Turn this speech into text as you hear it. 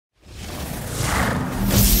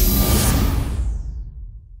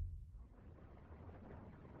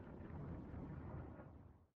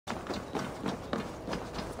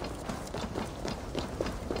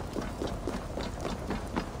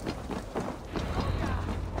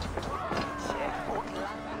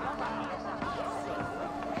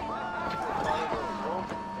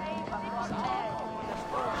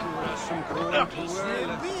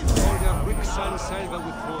man selber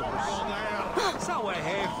gefokus. Sauer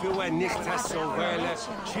Hefe, nicht so well.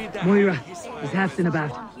 Moira, is Halfdan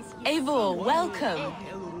about? Eivor, welcome.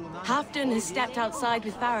 Halfdan has stepped outside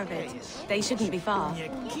with Faravid. They shouldn't be far.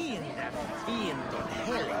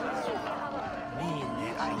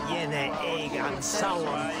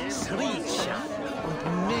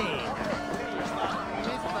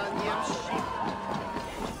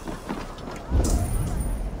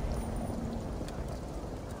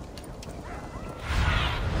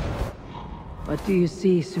 What do you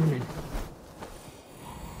see, Sunan?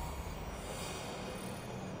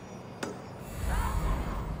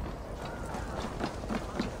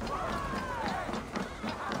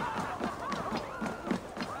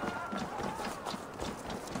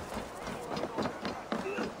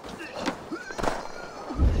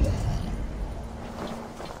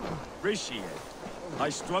 Appreciate. I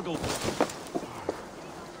struggled.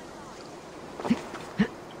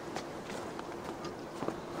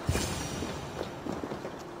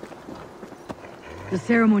 The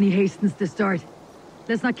ceremony hastens to start.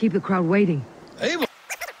 Let's not keep the crowd waiting. Eivor!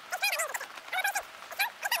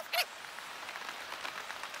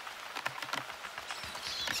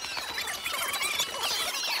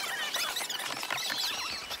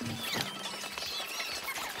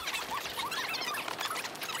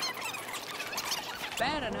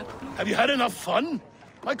 Have you had enough fun?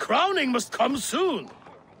 My crowning must come soon.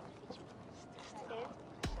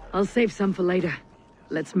 I'll save some for later.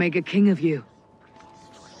 Let's make a king of you.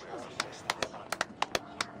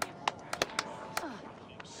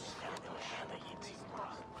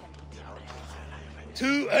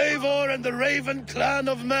 To Eivor and the Raven clan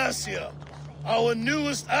of Mercia, our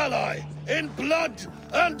newest ally in blood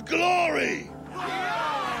and glory!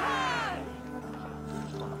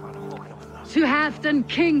 To Halfdan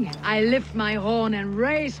King, I lift my horn and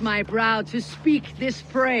raise my brow to speak this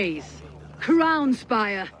praise. Crown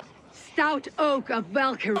spire, stout oak of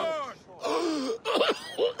Valkyrie.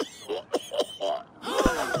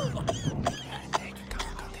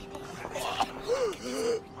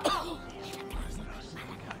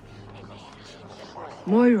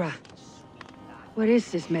 Moira, what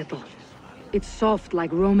is this metal? It's soft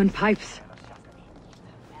like Roman pipes.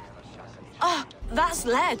 Ah, that's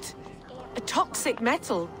lead. A toxic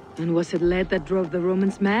metal. And was it lead that drove the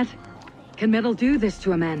Romans mad? Can metal do this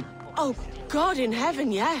to a man? Oh, God in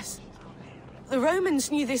heaven, yes. The Romans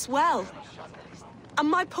knew this well. And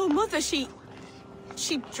my poor mother, she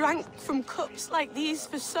drank from cups like these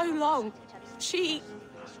for so long.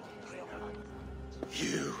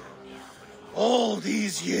 You... all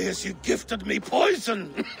these years you gifted me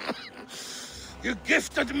poison! You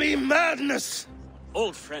gifted me madness!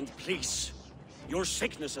 Old friend, please. Your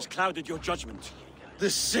sickness has clouded your judgment.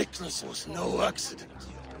 This sickness was no accident.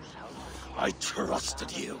 I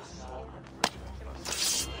trusted you.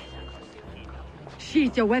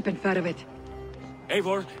 Sheath your weapon, Faravid.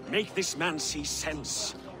 Eivor, make this man see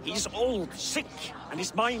sense. He's old, sick, and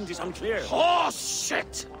his mind is unclear. Horse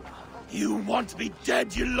shit! You want me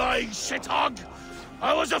dead, you lying shithog?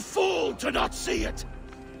 I was a fool to not see it!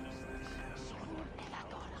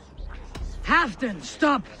 Halfdan,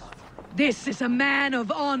 stop! This is a man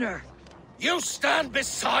of honor. You stand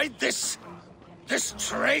beside this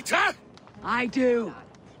traitor? I do.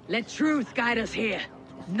 Let truth guide us here,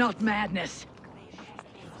 not madness.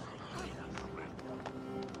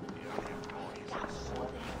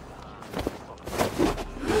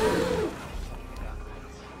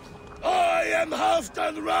 I am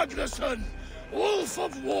Halfdan Ragnarsson, Wolf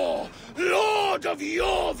of War, Lord of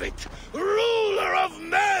Jorvik, ruler of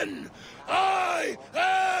men! I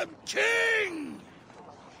am king!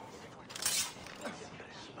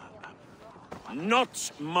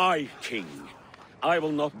 Not my king. I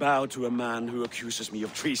will not bow to a man who accuses me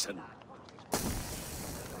of treason.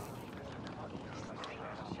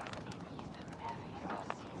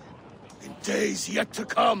 In days yet to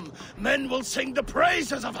come, men will sing the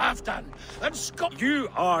praises of Halfdan, and You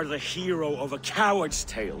are the hero of a coward's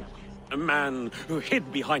tale. A man who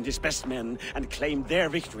hid behind his best men and claimed their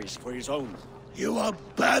victories for his own. You are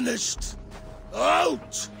banished!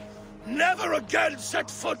 Out! Never again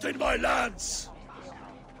set foot in my lands!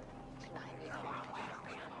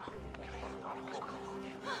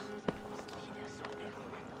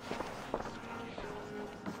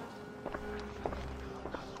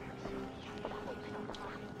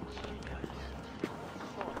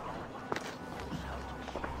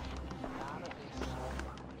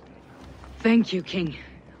 Thank you, King.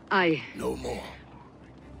 No more.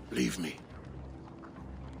 Leave me.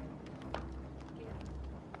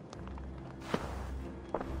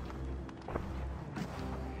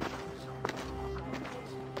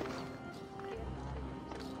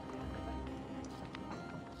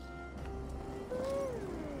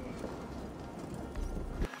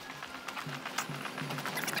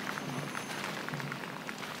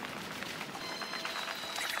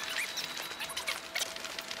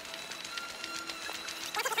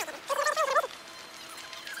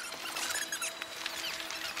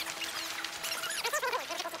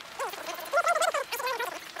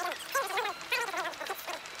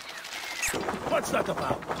 What's that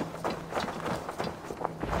about?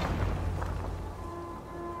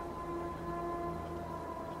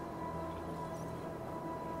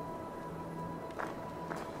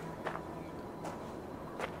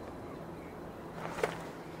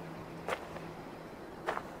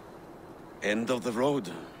 End of the road.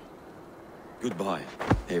 Goodbye,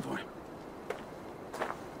 Eivor.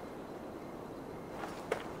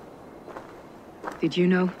 Did you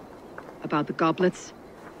know? About the goblets?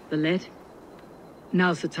 The lead?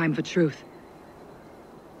 Now's the time for truth.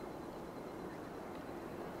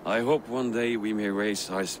 I hope one day we may raise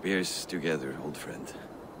our spears together, old friend.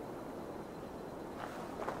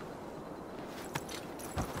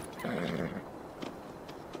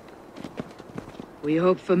 We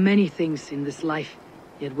hope for many things in this life,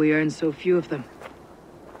 yet we earn so few of them.